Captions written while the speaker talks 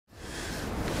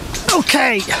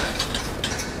Okay,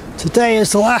 today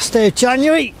is the last day of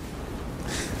January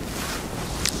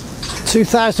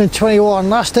 2021,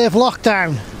 last day of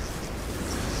lockdown.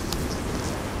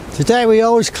 Today we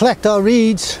always collect our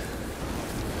reeds.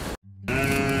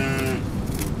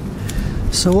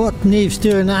 So what Niamh's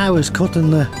doing now is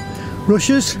cutting the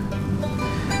rushes.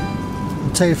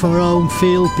 We'll take it from our own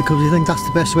field because we think that's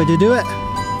the best way to do it.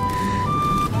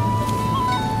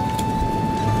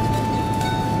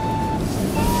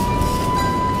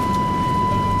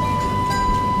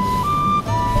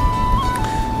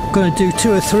 Going to do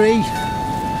 2 or 3, and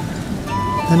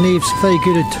Niamh's very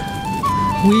good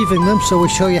at weaving them, so we'll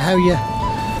show you how you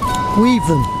weave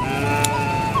them,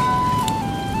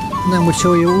 and then we'll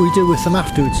show you what we do with them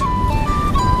afterwards.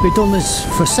 We've done this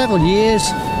for several years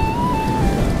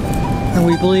and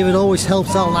we believe it always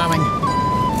helps our lambing.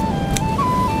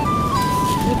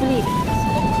 You believe it?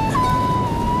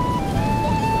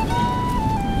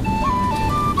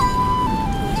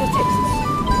 Just takes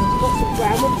lots of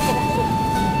brown.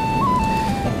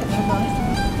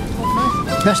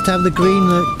 Best to have the green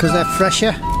because they're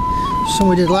fresher. Some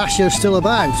we did last year are still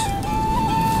about.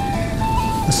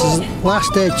 This is the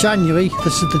last day of January.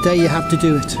 This is the day you have to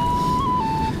do it.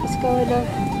 Let's go and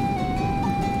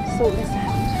sort this out.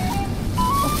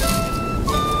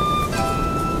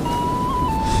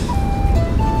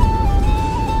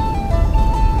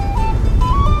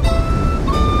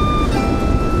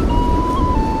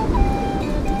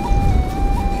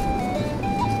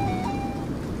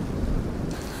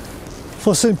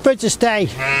 For St Bridget's Day,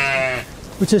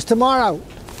 which is tomorrow.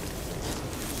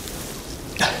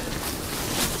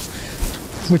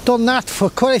 We've done that for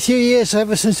quite a few years,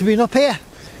 ever since we've been up here.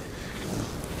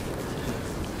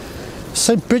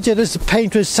 St Bridget is the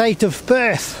patron saint of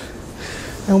birth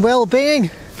and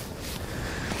well-being.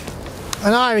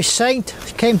 An Irish saint.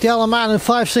 She came to Isle of Man in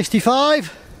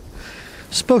 565.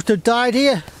 Supposed to have died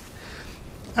here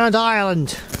and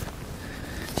Ireland.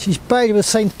 She's buried with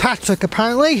St Patrick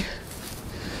apparently.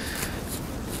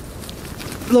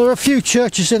 There are a few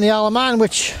churches in the Isle of Man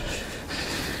which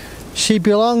she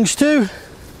belongs to,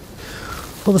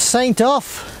 but the saint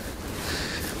off.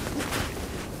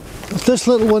 This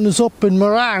little one is up in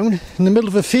Morown in the middle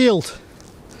of a field,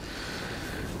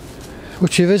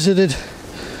 which we visited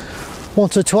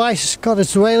once or twice. It's got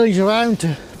its railings around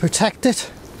to protect it.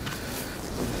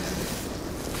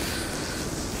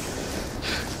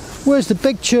 Where's the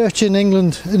big church in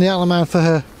England in the Isle of Man for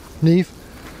her, Niamh?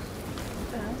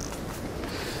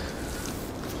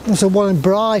 There's a one in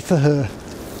Bry for her.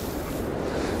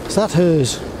 Is that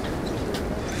hers?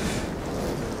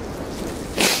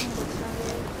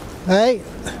 Hey?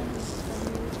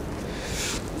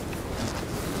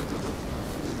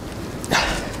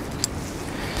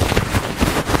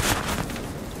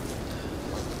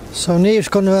 So Niamh's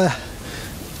going to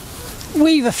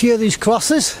weave a few of these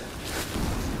crosses.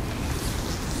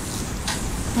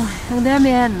 And they're my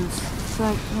ends, so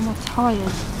I'm not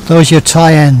tired. Those are your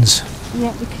tie ends.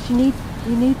 Yeah, because you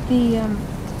need the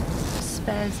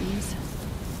sparesies.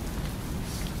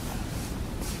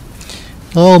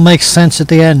 All makes sense at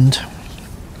the end.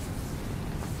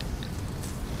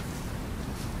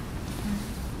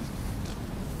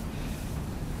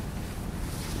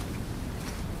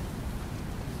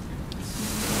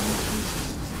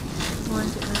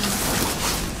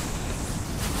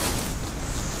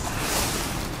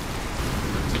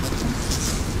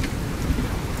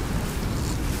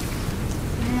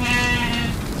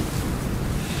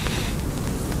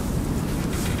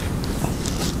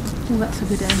 Oh, that's a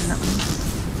good end, that one.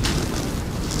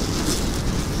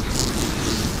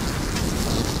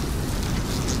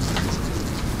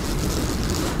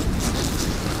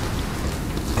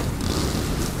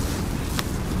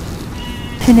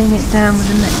 Pinning it down with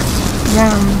the next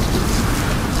round.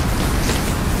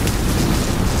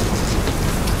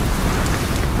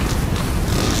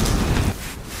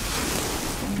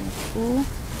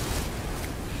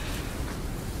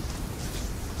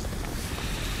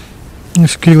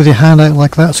 That's good with your hand out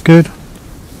like that's good.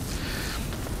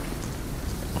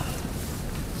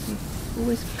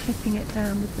 Always clipping it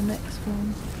down with the next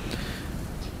one.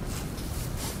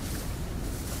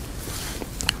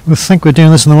 We think we're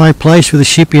doing this in the right place with the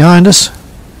sheep behind us.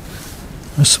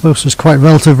 I suppose it's quite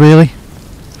relative really.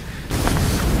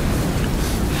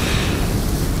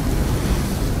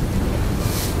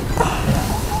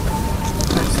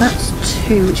 That's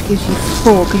 2, which gives you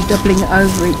 4 because you're doubling it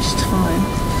over each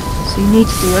time. So you need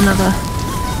to do another.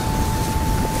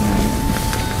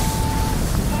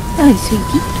 Oh,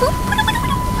 sweetie.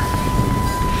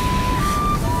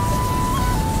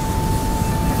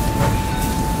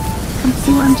 Come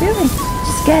see what I'm doing.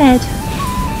 Scared.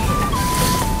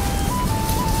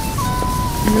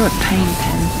 You're a pain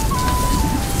pen.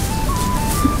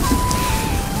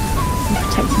 You're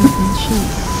protecting it from the sheep.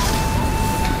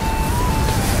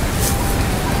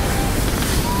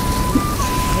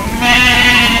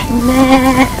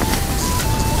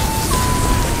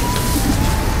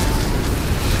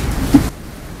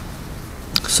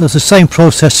 So it's the same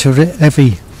process for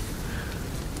every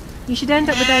You should end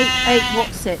up with eight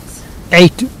Watsits.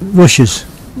 8 rushes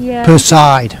Yeah. per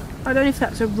side. I don't know if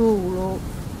that's a rule or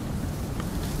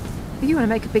if you want to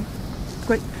make a big,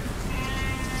 great,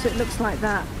 so it looks like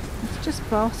that. It's just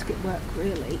basket work,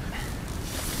 really.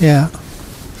 Yeah.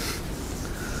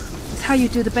 It's how you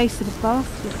do the base of a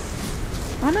basket.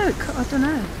 I know. I don't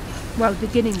know. Well,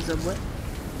 beginnings of it.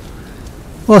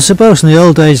 Well, I suppose in the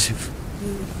old days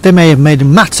they may have made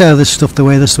mats out of this stuff the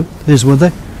way this is, would they? I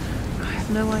have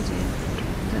no idea.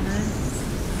 I don't know.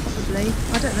 Probably.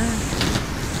 I don't know.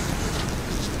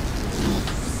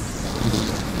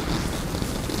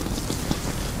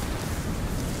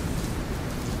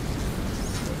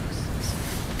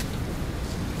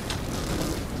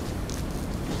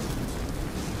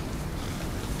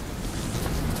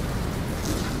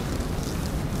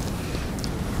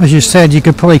 As you said, you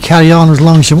could probably carry on as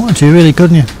long as you wanted to, really,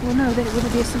 couldn't you? Well, no, then it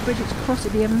wouldn't be a St Bridget's cross,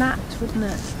 it'd be a mat, wouldn't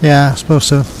it? Yeah, I suppose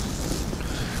so.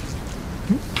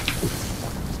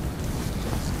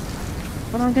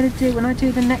 What I'm going to do, when I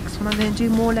do the next one, I'm going to do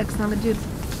more legs and I'm going to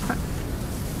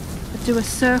do a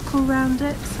circle round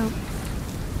it. So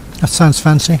That sounds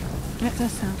fancy. that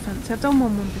does sound fancy. I've done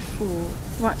one before.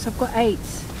 Right, so I've got 8.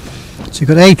 So you've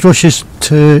got 8 rushes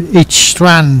to each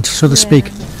strand, so to speak.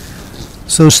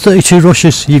 So it's 32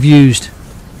 rushes you've used.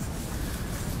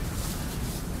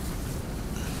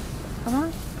 Am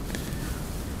I?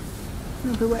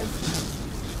 No, but wait.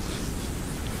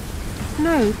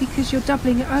 No, because you're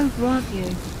doubling it over, aren't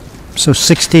you? So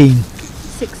 16.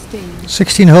 16.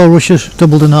 16 whole rushes,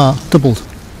 doubled and doubled,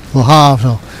 or halved,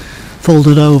 or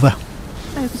folded over.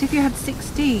 No, because if you had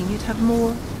 16, you'd have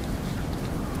more.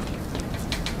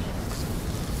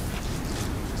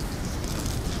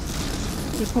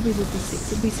 It probably would be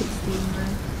 6. It'd be 16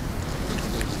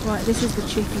 though. Right, this is the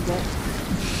tricky bit.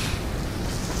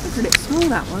 Looks a bit small,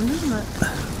 that one, doesn't it?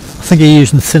 I think you're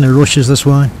using thinner rushes, that's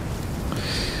why.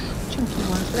 Chunky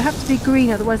ones. But they have to be green,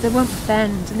 otherwise they won't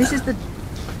bend. And this is the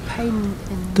pain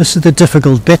in. This is the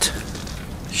difficult bit.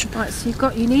 Right, so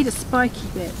you need a spiky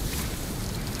bit.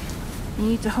 You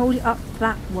need to hold it up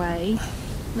that way.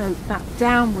 No, that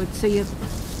downward, so your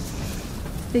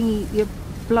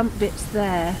blunt bit's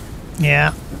there.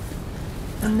 Yeah.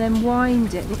 And then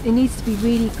wind it. It needs to be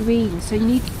really green, so you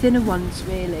need thinner ones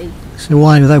really. So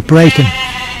wine without breaking.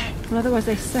 And otherwise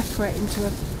they separate into a.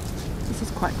 This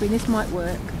is quite green. This might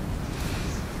work,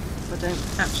 but don't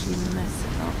actually mess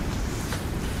it up.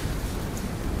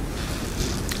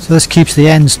 So this keeps the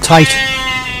ends tight.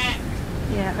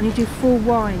 Yeah, and you do 4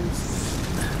 winds.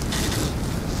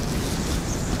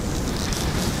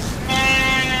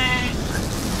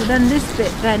 So then this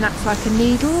bit then acts like a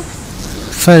needle.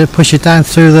 Further push it down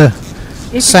through the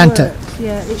If centre. it works,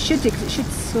 yeah, it should do, because it should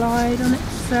slide on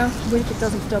itself. If it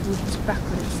doesn't double back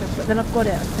on itself, but then I've got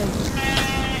it, I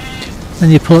think.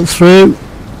 Then you pull it through.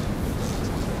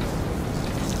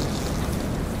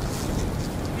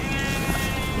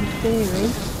 In theory.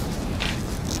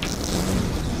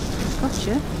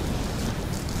 Gotcha.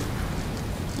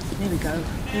 There we go.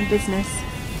 In business.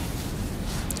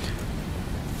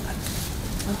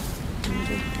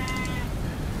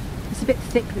 It's a bit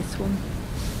thick, this one.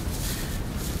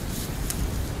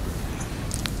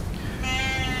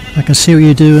 I can see what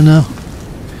you're doing now.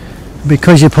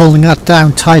 Because you're pulling that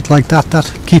down tight like that,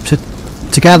 that keeps it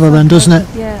together then, doesn't it?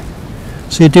 Yeah.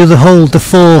 So you do the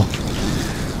 4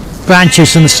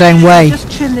 branches in the same way.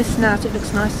 Just trim this now so it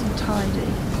looks nice and tidy.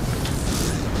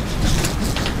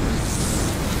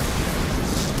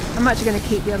 I'm actually going to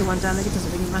keep the other one down, it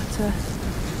doesn't really matter.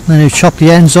 Then you chop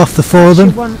the ends off the 4 of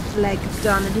them. One leg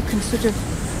done, and you can sort of.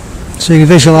 So you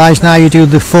visualise now you do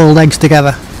the 4 legs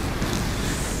together.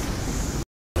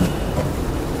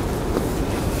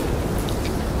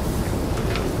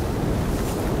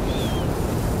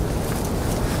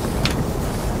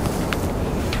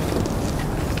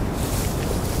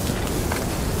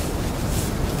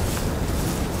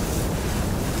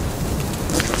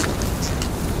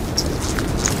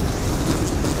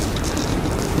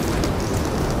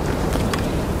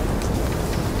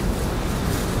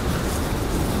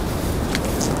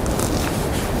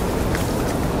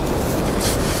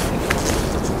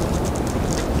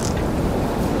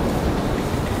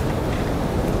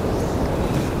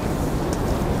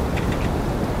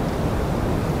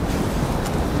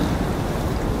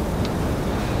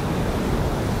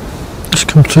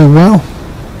 come through well.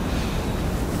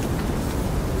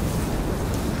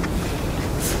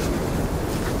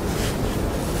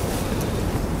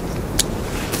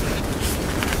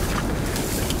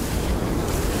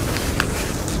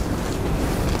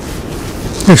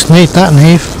 Looks neat, that,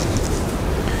 Niamh.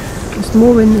 There's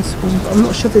more in this one, but I'm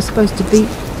not sure if there's supposed to be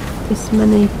this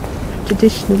many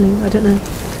traditionally. I don't know.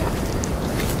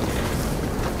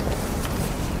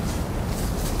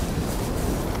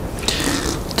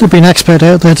 There'll be an expert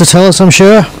out there to tell us, I'm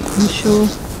sure. I'm sure.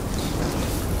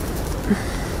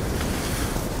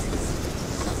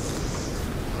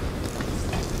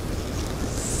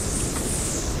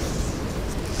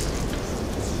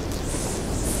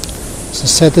 As I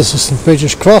said, this is St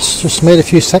Bridget's cross, just made a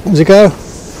few seconds ago.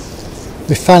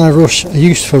 We found a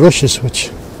use for rushes,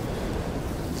 which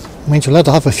means we'll have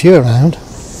to have a few around.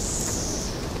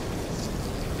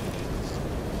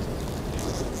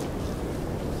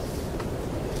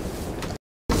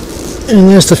 And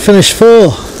there's the finished 4.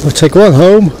 We'll take 1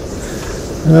 home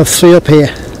and have 3 up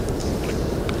here.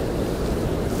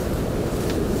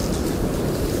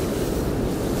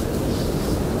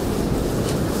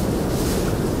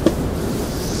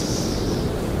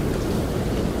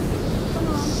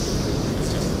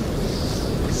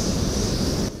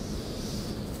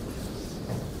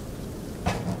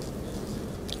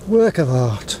 Work of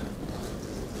art.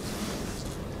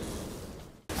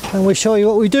 And we'll show you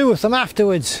what we do with them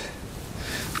afterwards.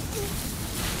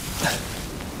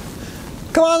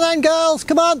 Come on then, girls,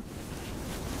 come on!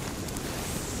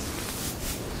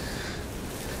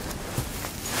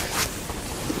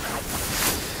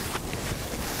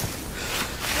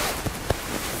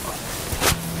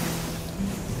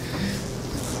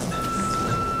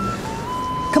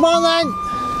 Come on then!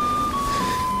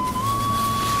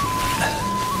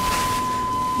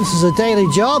 This is a daily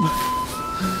job,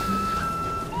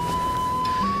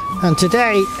 and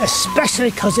today, especially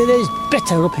because it is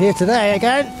bitter up here today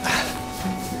again.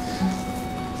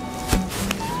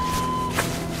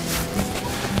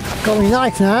 Got my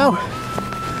knife now,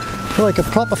 feel like a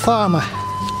proper farmer.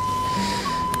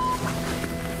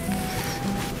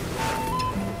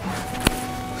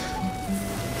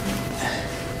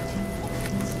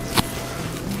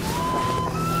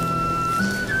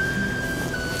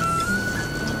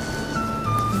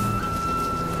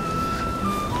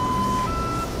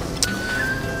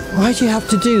 Why do you have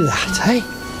to do that, eh?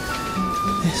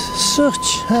 It's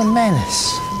such a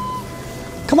menace.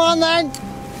 Come on then!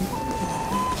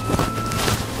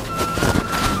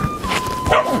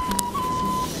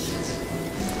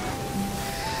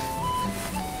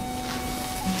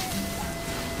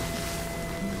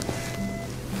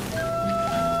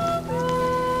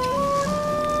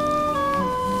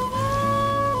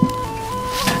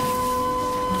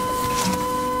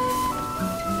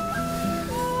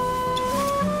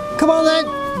 Come on then,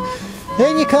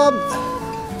 in you come.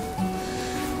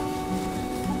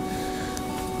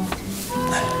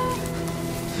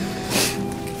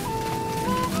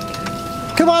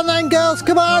 Come on then, girls,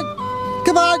 come on,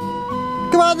 come on,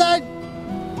 come on then,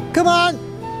 come on,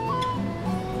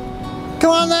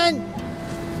 come on then.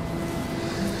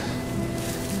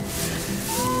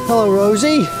 Hello,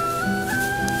 Rosie.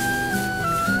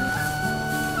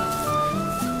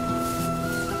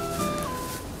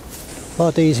 Oh,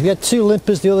 these. We had 2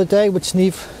 limpers the other day, which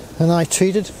Niamh and I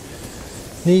treated.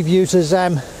 Niamh uses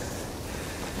a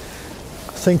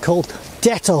thing called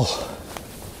Dettol,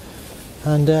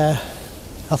 and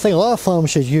I think a lot of farmers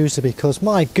should use it because,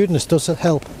 my goodness, does it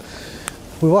help.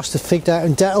 We wash the feet out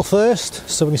in Dettol first,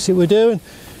 so we can see what we're doing.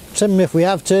 Trim them if we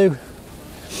have to.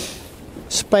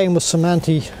 Spray them with some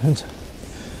antibiotic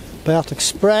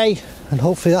spray, and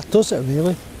hopefully that does it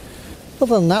really.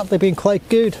 Other than that, they've been quite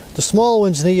good. The small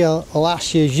ones in here are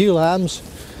last year's ewe lambs.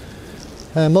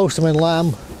 Most of them in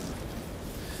lamb,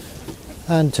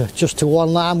 and just to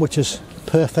 1 lamb, which is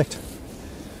perfect.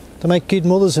 They make good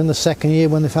mothers in the 2nd year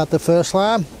when they've had the first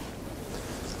lamb,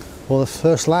 or the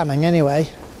first lambing anyway.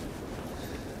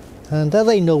 And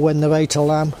they know when they're ready to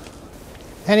lamb.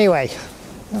 Anyway,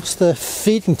 that's the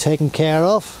feeding taken care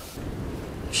of.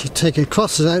 Should take your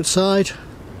crosses outside,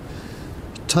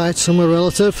 tie it somewhere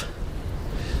relative.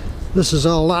 This is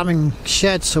our lambing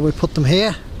shed, so we put them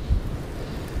here.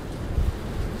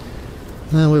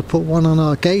 Now we'll put one on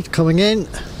our gate coming in.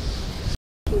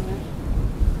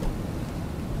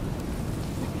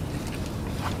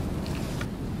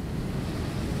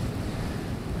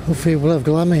 Hopefully we'll have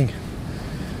lambing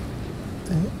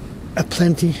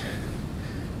plenty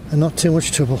and not too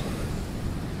much trouble.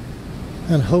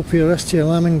 And hopefully the rest of your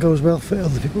lambing goes well for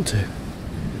other people too.